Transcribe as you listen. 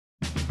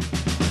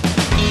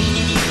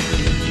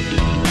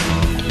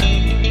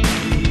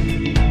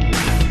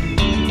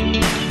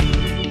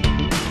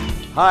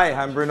Hi,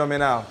 I'm Bruno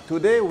Menard.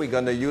 Today we're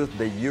going to use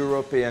the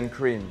European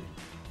cream.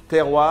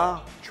 Terroir,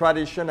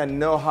 tradition and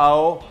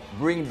know-how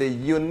bring the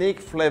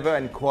unique flavor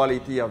and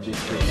quality of this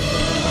cream.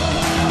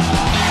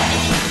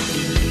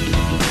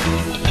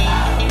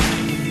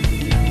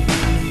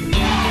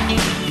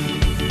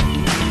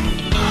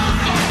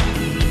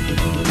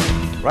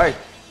 Right,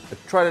 a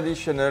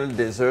traditional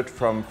dessert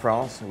from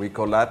France, we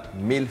call that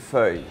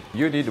Mille-Feuille.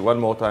 You did one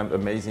more time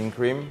amazing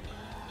cream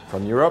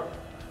from Europe,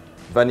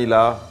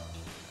 vanilla,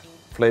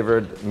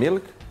 flavored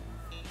milk,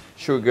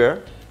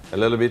 sugar, a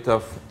little bit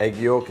of egg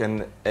yolk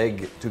and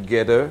egg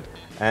together,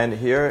 and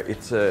here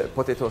it's a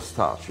potato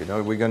starch. You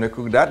know, we're going to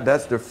cook that.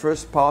 That's the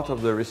first part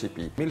of the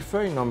recipe.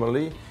 Mille-Feuille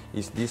normally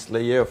is this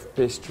layer of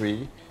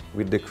pastry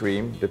with the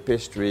cream, the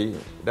pastry.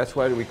 That's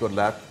why we call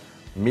that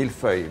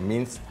Mille-Feuille,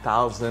 means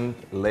 1,000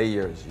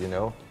 layers, you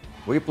know.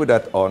 We put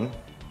that on.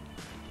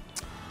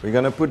 We're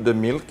going to put the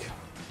milk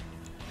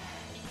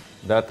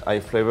that I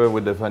flavor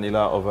with the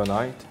vanilla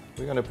overnight.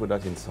 We're going to put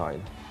that inside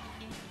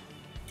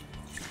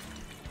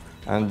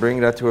and bring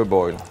that to a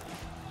boil.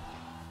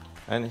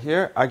 And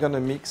here I'm going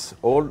to mix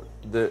all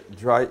the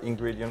dry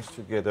ingredients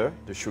together,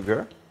 the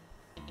sugar,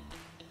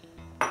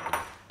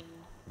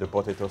 the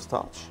potato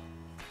starch,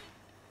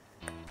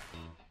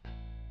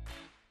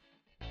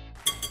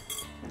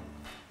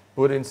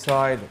 put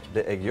inside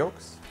the egg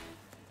yolks,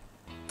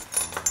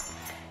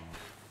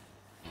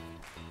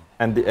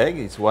 and the egg,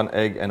 it's 1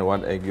 egg and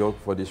 1 egg yolk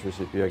for this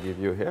recipe I give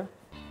you here.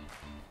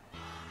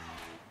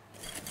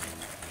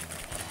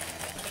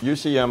 You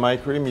see my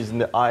cream is in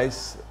the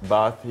ice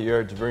bath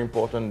here. It's very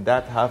important.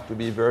 That have to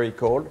be very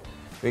cold.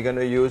 We're going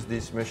to use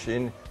this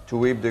machine to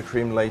whip the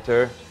cream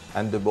later,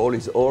 and the bowl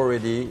is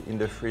already in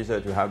the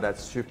freezer to have that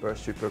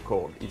super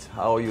cold. It's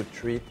how you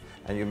treat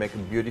and you make a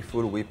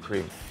beautiful whipped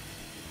cream.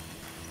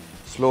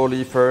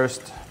 Slowly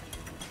first,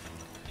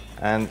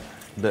 and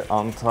the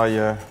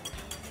entire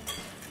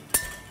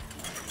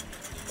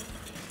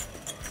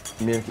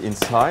milk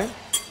inside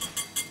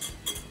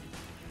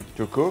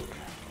to cook.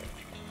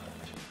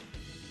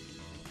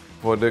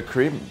 For the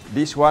cream,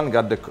 this one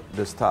got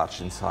the starch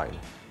inside,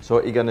 so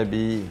it's gonna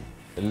be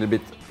a little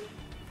bit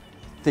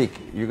thick.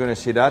 You're gonna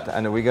see that,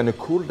 and we're gonna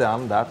cool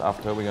down that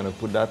after. We're gonna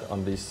put that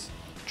on this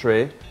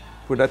tray,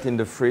 put that in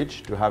the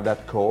fridge to have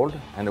that cold,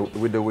 and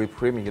with the whipped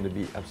cream, it's gonna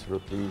be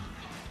absolutely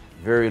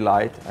very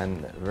light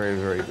and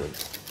very good.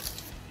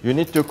 You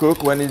need to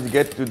cook when it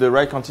gets to the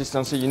right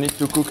consistency. You need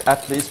to cook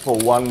at least for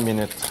 1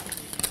 minute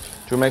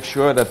to make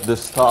sure that the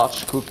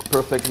starch cooks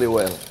perfectly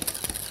well.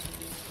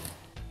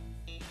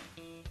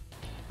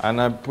 And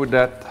I put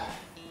that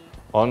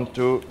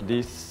onto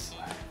this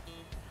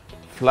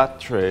flat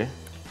tray,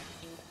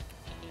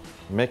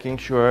 making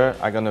sure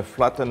I'm gonna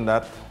flatten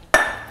that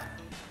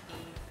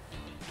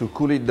to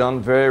cool it down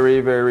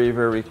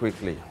very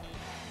quickly.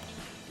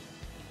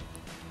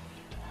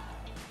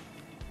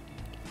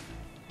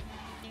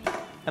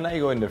 And I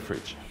go in the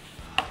fridge.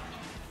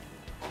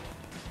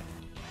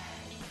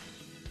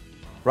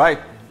 Right,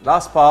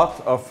 last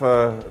part of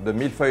the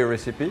Mille-Feuille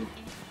recipe.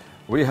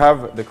 We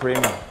have the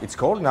cream, it's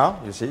cold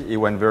now, you see, it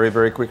went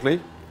very quickly.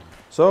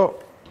 So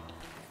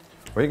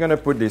we're gonna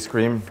put this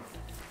cream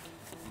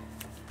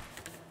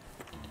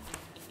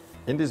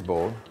in this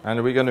bowl,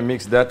 and we're gonna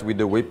mix that with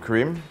the whipped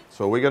cream.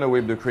 So we're gonna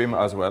whip the cream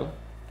as well.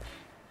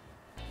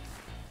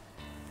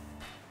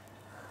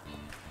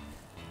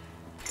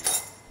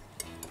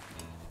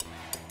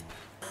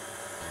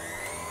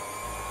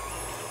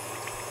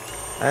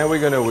 And we're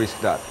gonna whisk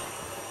that.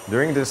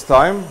 During this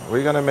time,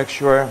 we're gonna make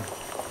sure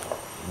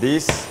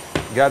this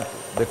got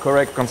the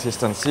correct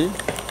consistency.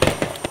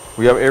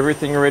 We have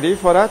everything ready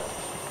for that.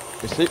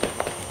 You see,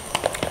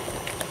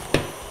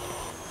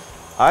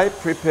 I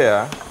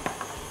prepare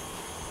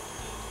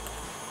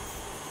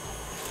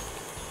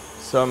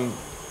some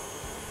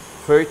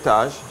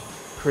feuilletage,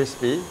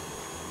 crispy,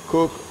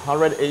 cook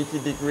 180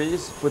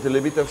 degrees, put a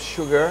little bit of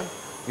sugar,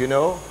 you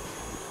know.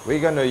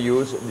 We're gonna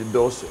use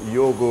those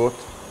yogurt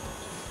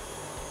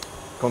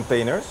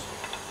containers,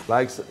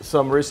 like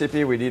some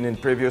recipe we did in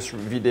previous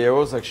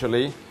videos.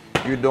 Actually,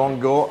 you don't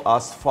go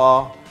as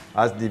far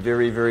as the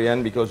very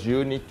end because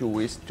you need to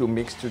whisk to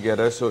mix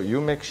together, so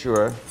you make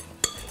sure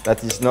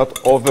that it's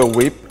not over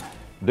whipped.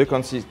 The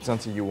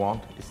consistency you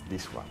want is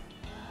this one,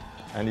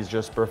 and it's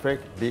just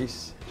perfect.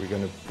 This, we're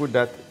gonna put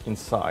that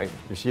inside.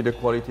 You see the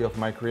quality of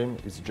my cream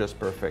is just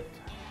perfect.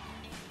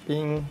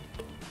 Bing.